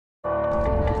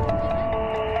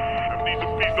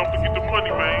funny,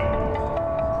 man.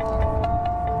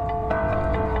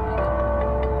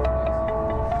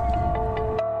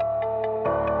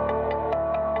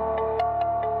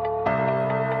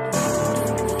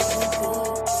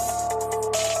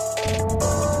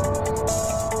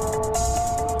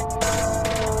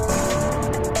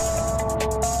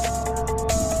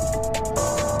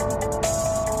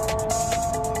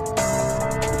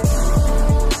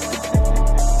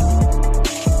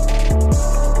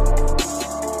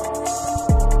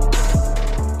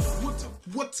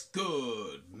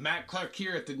 Clark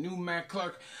here at the new Matt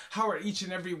Clark. How are each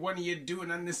and every one of you doing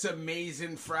on this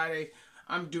amazing Friday?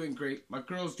 I'm doing great. My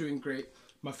girl's doing great.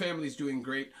 My family's doing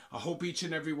great. I hope each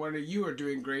and every one of you are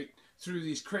doing great through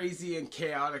these crazy and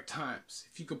chaotic times.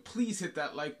 If you could please hit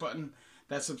that like button,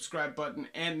 that subscribe button,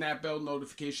 and that bell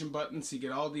notification button so you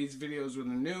get all these videos when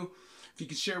they're new. If you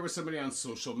could share with somebody on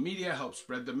social media, help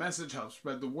spread the message, help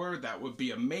spread the word, that would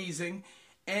be amazing.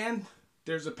 And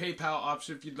there's a PayPal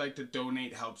option if you'd like to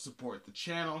donate, help support the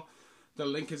channel. The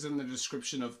link is in the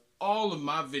description of all of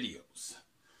my videos.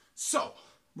 So,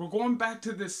 we're going back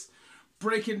to this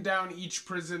breaking down each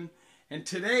prison. And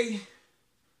today,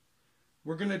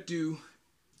 we're going to do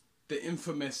the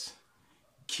infamous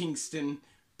Kingston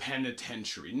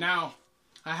Penitentiary. Now,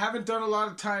 I haven't done a lot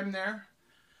of time there.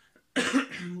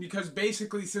 Because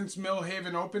basically, since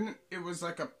Millhaven opened, it was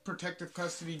like a protective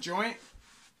custody joint.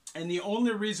 And the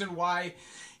only reason why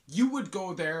you would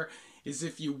go there is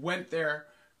if you went there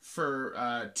for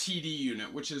TD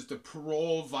unit, which is the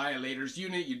parole violators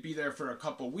unit. You'd be there for a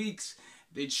couple weeks.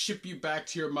 They'd ship you back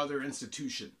to your mother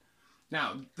institution.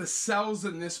 Now, the cells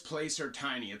in this place are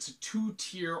tiny. It's a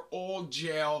 2-tier old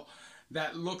jail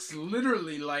that looks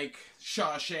literally like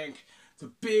Shawshank. It's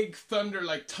a big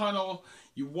thunder-like tunnel.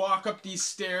 You walk up these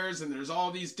stairs and there's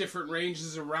all these different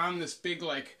ranges around this big,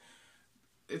 like,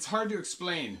 it's hard to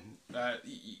explain.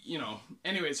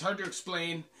 Anyway, it's hard to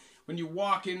explain. When you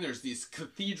walk in, there's these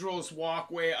cathedrals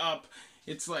walkway up.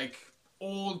 It's like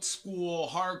old school,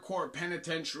 hardcore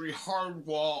penitentiary, hard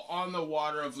wall on the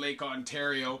water of Lake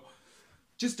Ontario.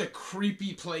 Just a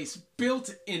creepy place.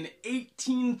 Built in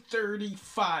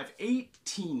 1835.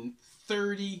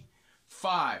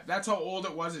 1835. That's how old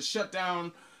it was. It shut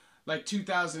down like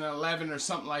 2011 or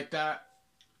something like that.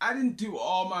 I didn't do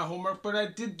all my homework, but I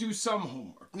did do some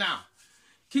homework. Now,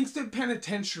 Kingston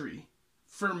Penitentiary,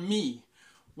 for me,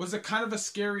 was a kind of a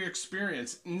scary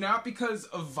experience. Not because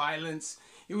of violence.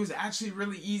 It was actually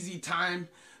really easy time.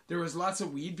 There was lots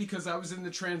of weed because I was in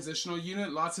the transitional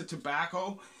unit. Lots of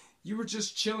tobacco. You were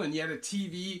just chilling. You had a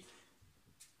TV.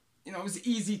 You know, it was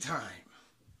easy time.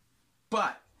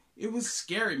 But it was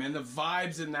scary, man. The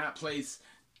vibes in that place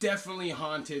definitely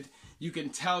haunted. You can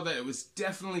tell that it was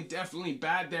definitely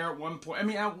bad there at one point. I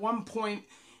mean, at one point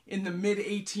in the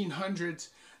mid-1800s,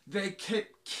 they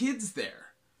kept kids there.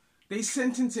 They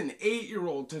sentenced an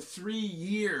 8-year-old to 3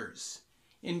 years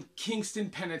in Kingston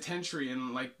Penitentiary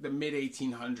in like the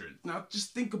mid-1800s. Now,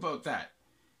 just think about that.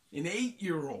 An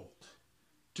 8-year-old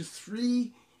to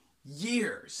 3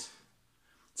 years.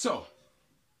 So,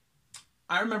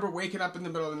 I remember waking up in the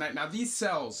middle of the night. Now, these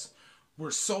cells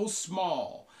were so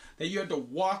small that you had to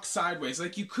walk sideways.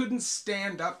 Like, you couldn't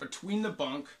stand up between the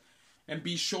bunk and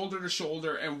be shoulder to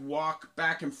shoulder and walk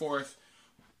back and forth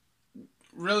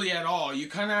really at all. You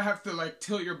kind of have to like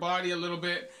tilt your body a little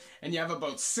bit, and you have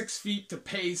about 6 feet to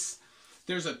pace.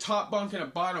 There's a top bunk and a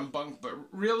bottom bunk, but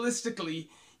realistically,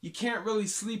 you can't really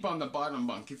sleep on the bottom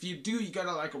bunk. If you do, you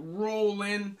gotta like roll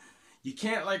in. You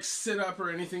can't like sit up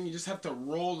or anything. You just have to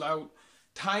roll out.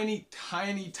 Tiny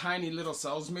little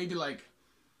cells, maybe like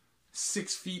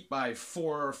 6 feet by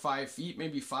 4 or 5 feet,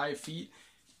 maybe 5 feet.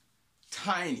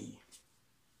 Tiny.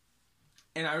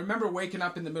 And I remember waking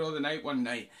up in the middle of the night one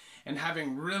night and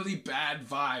having really bad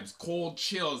vibes, cold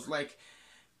chills, like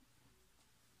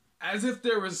as if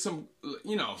there was some,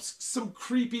 some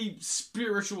creepy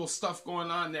spiritual stuff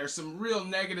going on there, some real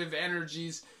negative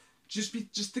energies. Just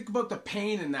think about the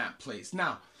pain in that place.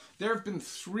 Now, there have been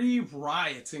 3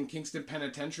 riots in Kingston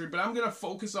Penitentiary, but I'm going to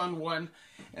focus on one,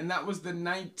 and that was the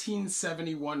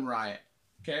 1971 riot.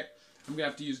 Okay? I'm going to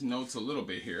have to use notes a little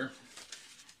bit here.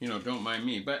 Don't mind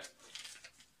me, but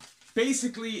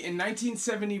basically, in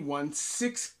 1971,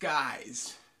 6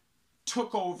 guys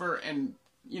took over and,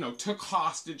 took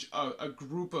hostage a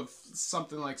group of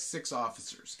something like 6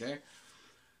 officers, okay?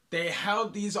 They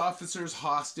held these officers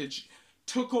hostage,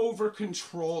 took over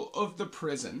control of the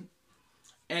prison,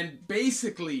 and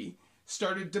basically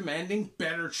started demanding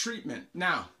better treatment.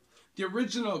 Now, the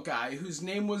original guy, whose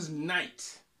name was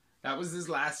Knight, that was his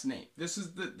last name. This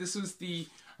was the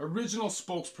original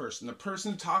spokesperson, the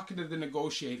person talking to the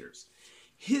negotiators.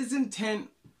 His intent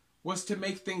was to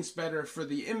make things better for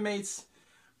the inmates,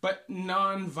 but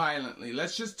non-violently.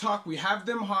 Let's just talk. We have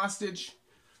them hostage.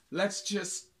 Let's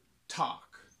just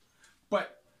talk.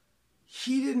 But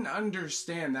he didn't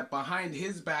understand that behind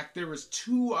his back there was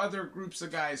two other groups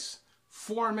of guys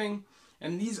forming,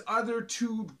 and these other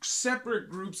two separate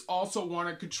groups also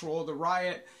wanted to control the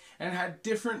riot and had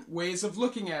different ways of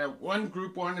looking at it. One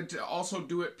group wanted to also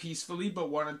do it peacefully but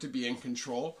wanted to be in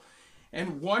control,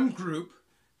 and one group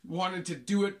wanted to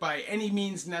do it by any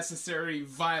means necessary,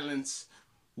 violence,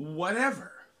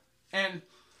 whatever. And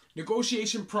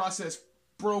negotiation process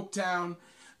broke down.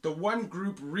 The one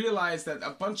group realized that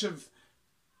a bunch of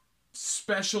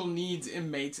special needs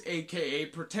inmates, aka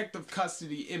protective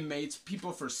custody inmates,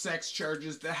 people for sex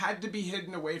charges, that had to be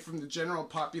hidden away from the general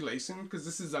population, because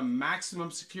this is a maximum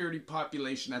security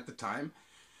population at the time,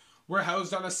 were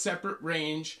housed on a separate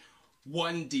range,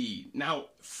 1D. Now,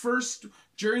 first,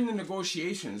 during the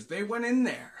negotiations, they went in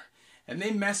there and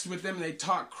they messed with them, they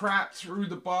talked crap through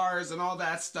the bars and all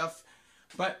that stuff,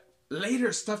 but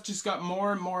later stuff just got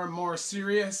more and more and more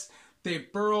serious. They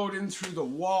burrowed in through the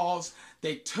walls.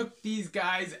 They took these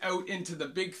guys out into the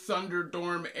big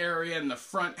Thunderdome area in the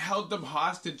front, held them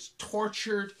hostage,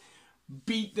 tortured,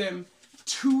 beat them.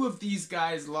 Two of these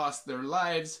guys lost their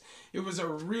lives. It was a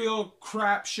real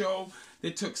crap show.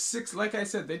 They took six, like I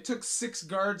said, they took 6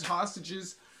 guards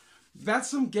hostages. That's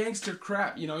some gangster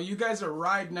crap. You know, you guys are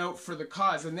riding out for the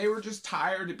cause, and they were just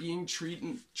tired of being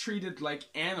treated like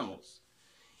animals.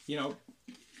 You know,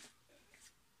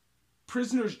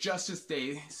 Prisoners' Justice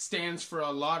Day stands for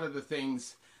a lot of the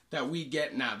things that we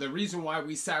get now. The reason why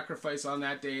we sacrifice on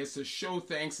that day is to show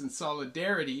thanks and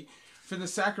solidarity for the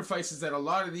sacrifices that a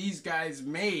lot of these guys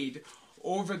made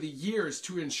over the years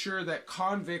to ensure that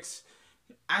convicts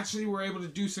actually were able to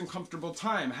do some comfortable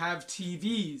time, have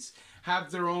TVs,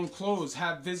 have their own clothes,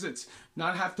 have visits,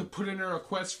 not have to put in a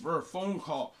request for a phone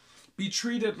call, be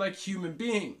treated like human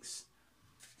beings.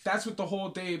 That's what the whole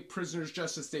day Prisoners'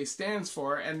 Justice Day stands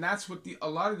for, and that's what a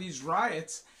lot of these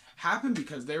riots happened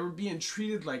because they were being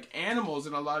treated like animals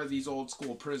in a lot of these old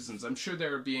school prisons. I'm sure they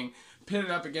were being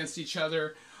pitted up against each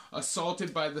other,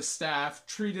 assaulted by the staff,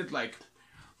 treated like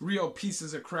real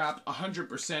pieces of crap,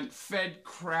 100% fed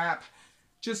crap,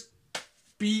 just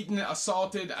beaten,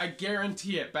 assaulted. I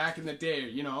guarantee it back in the day,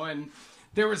 you know, and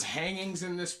there was hangings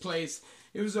in this place.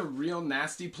 It was a real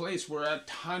nasty place where a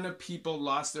ton of people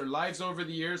lost their lives over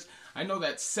the years. I know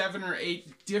that 7 or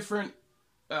 8 different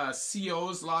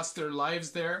COs lost their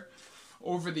lives there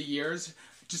over the years.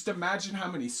 Just imagine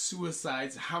how many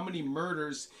suicides, how many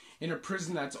murders in a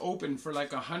prison that's open for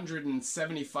like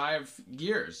 175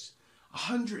 years.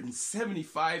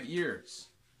 175 years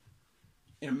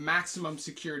in a maximum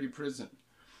security prison.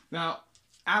 Now,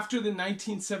 after the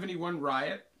 1971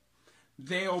 riot,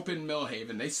 they opened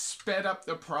Millhaven. They sped up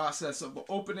the process of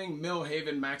opening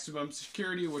Millhaven maximum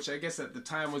security, which I guess at the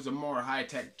time was a more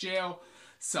high-tech jail.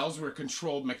 Cells were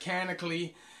controlled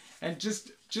mechanically, and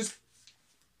just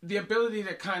the ability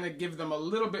to kind of give them a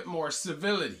little bit more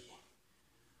civility.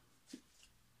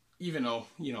 Even though,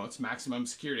 you know, it's maximum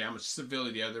security, how much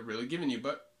civility are they really giving you?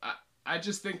 But I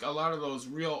just think a lot of those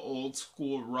real old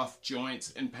school rough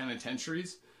joints in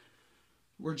penitentiaries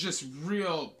were just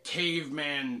real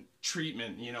caveman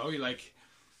treatment, you know?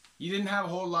 You didn't have a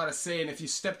whole lot of say, and if you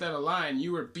stepped out of line,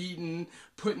 you were beaten,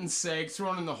 put in seg,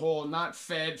 thrown in the hole, not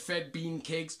fed bean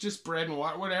cakes, just bread and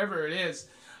water, whatever it is,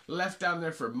 left down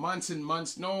there for months and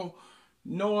months. No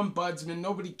ombudsman,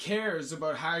 nobody cares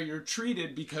about how you're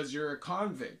treated because you're a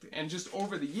convict. And just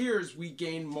over the years, we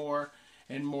gained more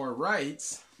and more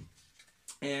rights.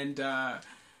 And a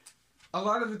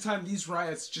lot of the time, these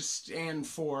riots just stand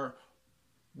for,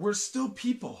 we're still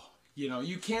people. You know,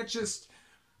 you can't just,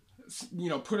 you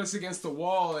know, put us against the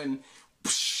wall and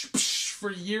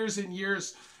for years and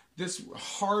years, this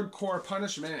hardcore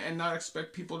punishment and not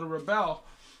expect people to rebel.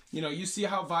 You know, you see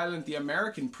how violent the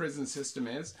American prison system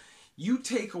is. You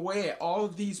take away all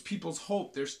of these people's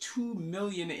hope. There's 2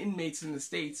 million inmates in the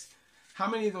States. How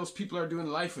many of those people are doing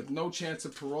life with no chance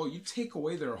of parole? You take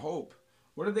away their hope.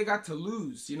 What have they got to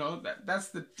lose? You know, that's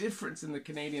the difference in the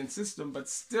Canadian system, but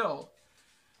still,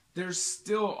 there's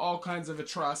still all kinds of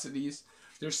atrocities.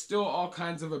 There's still all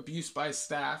kinds of abuse by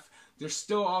staff. There's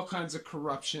still all kinds of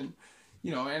corruption,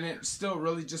 you know, and it still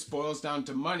really just boils down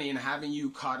to money and having you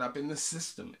caught up in the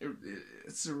system.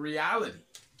 It's a reality,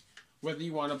 whether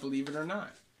you want to believe it or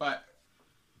not. But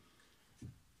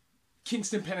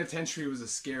Kingston Penitentiary was a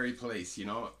scary place, you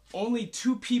know. Only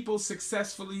 2 people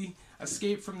successfully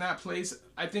escaped from that place.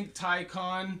 I think Ty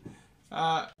Khan.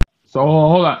 So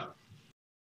hold on.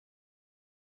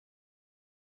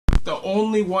 The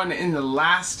only one in the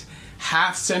last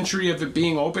half century of it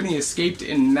being open. He escaped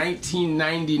in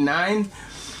 1999.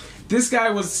 This guy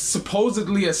was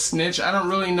supposedly a snitch. I don't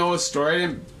really know his story.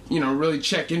 I didn't, really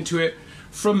check into it.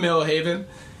 From Millhaven.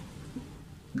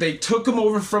 They took him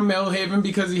over from Millhaven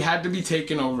because he had to be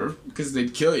taken over because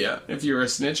they'd kill you if you were a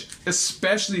snitch,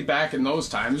 especially back in those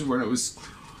times when it was,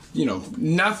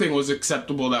 nothing was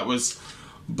acceptable that was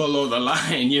below the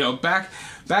line.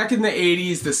 Back in the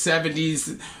 80s, the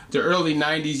 70s, the early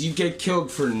 90s, you get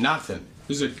killed for nothing. It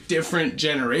was a different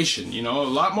generation, a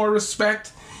lot more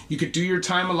respect. You could do your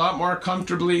time a lot more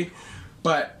comfortably,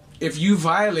 but if you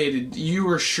violated, you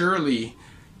were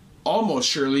almost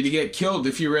surely to get killed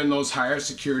if you were in those higher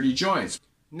security joints.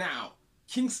 Now,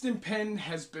 Kingston Pen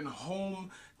has been home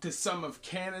to some of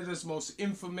Canada's most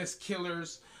infamous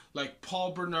killers like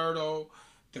Paul Bernardo,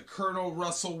 the Colonel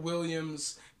Russell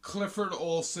Williams, Clifford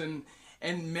Olson,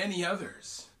 and many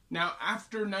others. Now,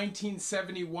 after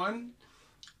 1971,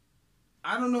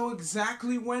 I don't know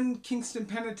exactly when Kingston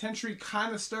Penitentiary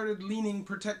kind of started leaning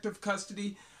protective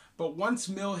custody, but once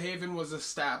Millhaven was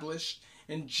established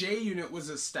and J Unit was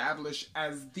established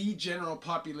as the general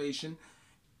population,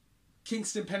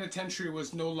 Kingston Penitentiary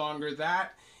was no longer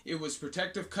that. It was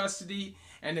protective custody,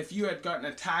 and if you had gotten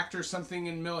attacked or something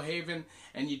in Millhaven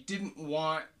and you didn't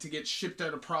want to get shipped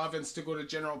out of province to go to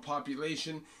general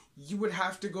population, you would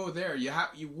have to go there. You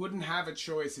wouldn't have a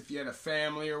choice if you had a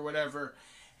family or whatever.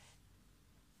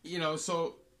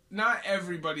 So not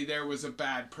everybody there was a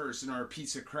bad person or a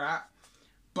piece of crap,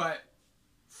 but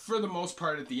for the most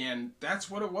part at the end, that's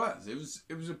what it was. It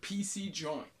was a PC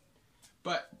joint.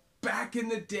 But back in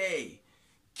the day,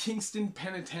 Kingston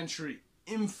Penitentiary,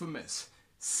 infamous,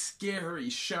 scary,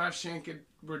 Shawshank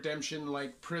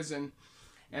Redemption-like prison.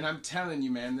 And I'm telling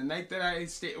you, man, the night that I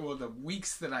stayed, the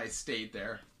weeks that I stayed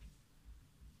there,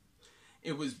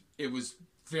 it was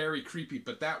very creepy.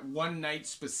 But that one night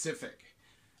specific,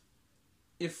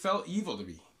 it felt evil to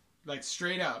me. Like,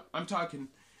 straight up. I'm talking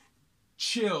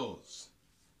chills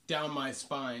down my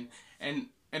spine, and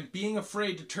being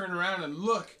afraid to turn around and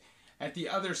look at the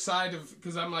other side of,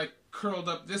 because I'm like curled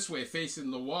up this way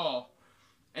facing the wall,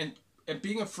 and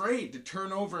being afraid to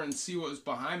turn over and see what was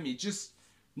behind me, just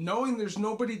knowing there's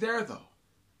nobody there though.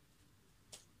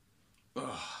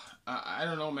 I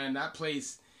don't know, man. That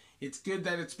place, it's good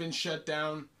that it's been shut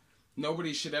down.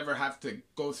 Nobody should ever have to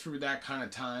go through that kind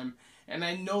of time. And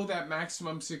I know that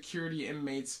maximum security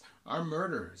inmates are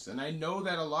murderers. And I know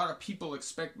that a lot of people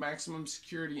expect maximum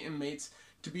security inmates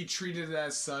to be treated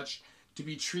as such, to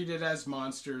be treated as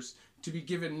monsters, to be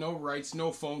given no rights,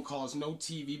 no phone calls, no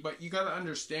TV. But you got to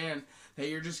understand that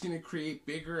you're just going to create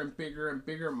bigger and bigger and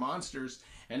bigger monsters.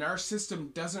 And our system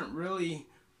doesn't really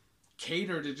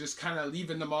cater to just kind of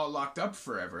leaving them all locked up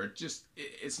forever.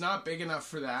 It's not big enough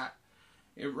for that.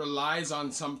 It relies on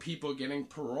some people getting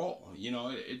parole.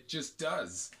 It just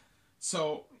does.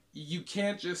 So you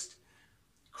can't just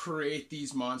create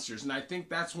these monsters. And I think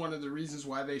that's one of the reasons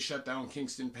why they shut down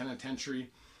Kingston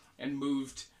Penitentiary and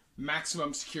moved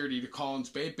maximum security to Collins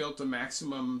Bay, built a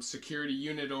maximum security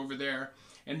unit over there.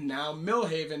 And now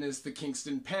Millhaven is the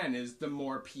Kingston Pen, is the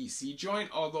more PC joint,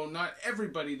 although not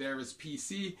everybody there is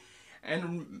PC.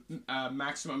 And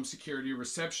maximum security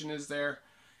reception is there.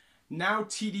 Now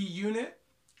TD unit,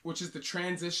 which is the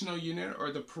transitional unit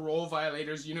or the parole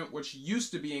violators unit, which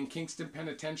used to be in Kingston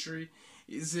Penitentiary,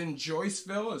 is in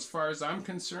Joyceville as far as I'm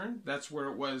concerned. That's where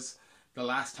it was the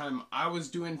last time I was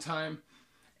doing time.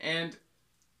 And,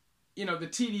 the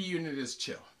TD unit is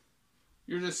chill.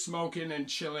 You're just smoking and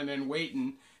chilling and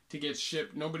waiting to get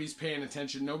shipped. Nobody's paying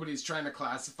attention. Nobody's trying to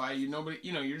classify you. Nobody,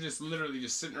 you're just literally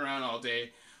just sitting around all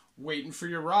day waiting for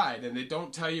your ride. And they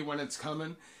don't tell you when it's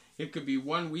coming. It could be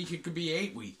 1 week, it could be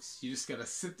 8 weeks. You just gotta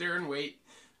sit there and wait,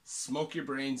 smoke your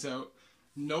brains out.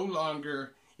 No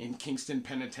longer in Kingston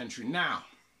Penitentiary. Now,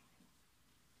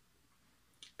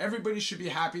 everybody should be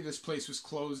happy this place was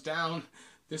closed down.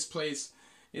 This place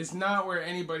is not where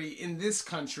anybody in this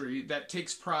country that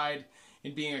takes pride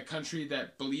in being a country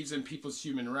that believes in people's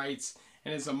human rights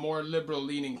and is a more liberal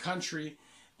leaning country,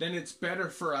 then it's better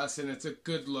for us and it's a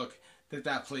good look that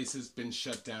that place has been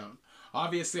shut down.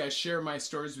 Obviously, I share my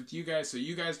stories with you guys so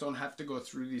you guys don't have to go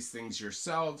through these things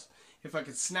yourselves. If I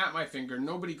could snap my finger,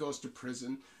 nobody goes to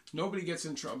prison, nobody gets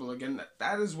in trouble again.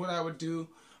 That is what I would do,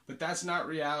 but that's not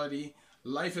reality.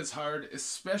 Life is hard,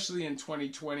 especially in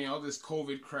 2020, all this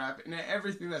COVID crap and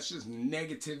everything that's just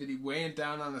negativity weighing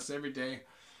down on us every day.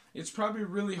 It's probably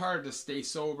really hard to stay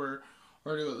sober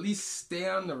or to at least stay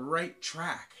on the right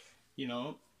track,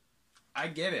 I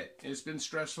get it. It's been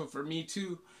stressful for me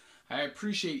too. I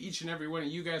appreciate each and every one of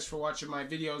you guys for watching my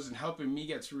videos and helping me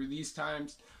get through these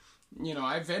times. you know,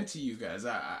 I vent to you guys.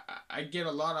 I get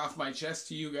a lot off my chest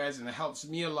to you guys, and it helps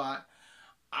me a lot.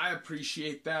 I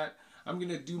appreciate that. I'm going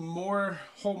to do more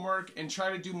homework and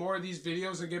try to do more of these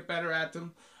videos and get better at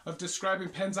them, of describing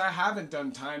pens I haven't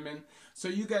done time in, so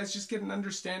you guys just get an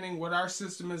understanding what our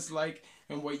system is like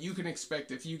and what you can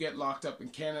expect if you get locked up in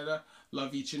Canada.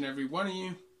 Love each and every one of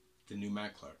you. The new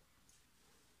Matt Clark.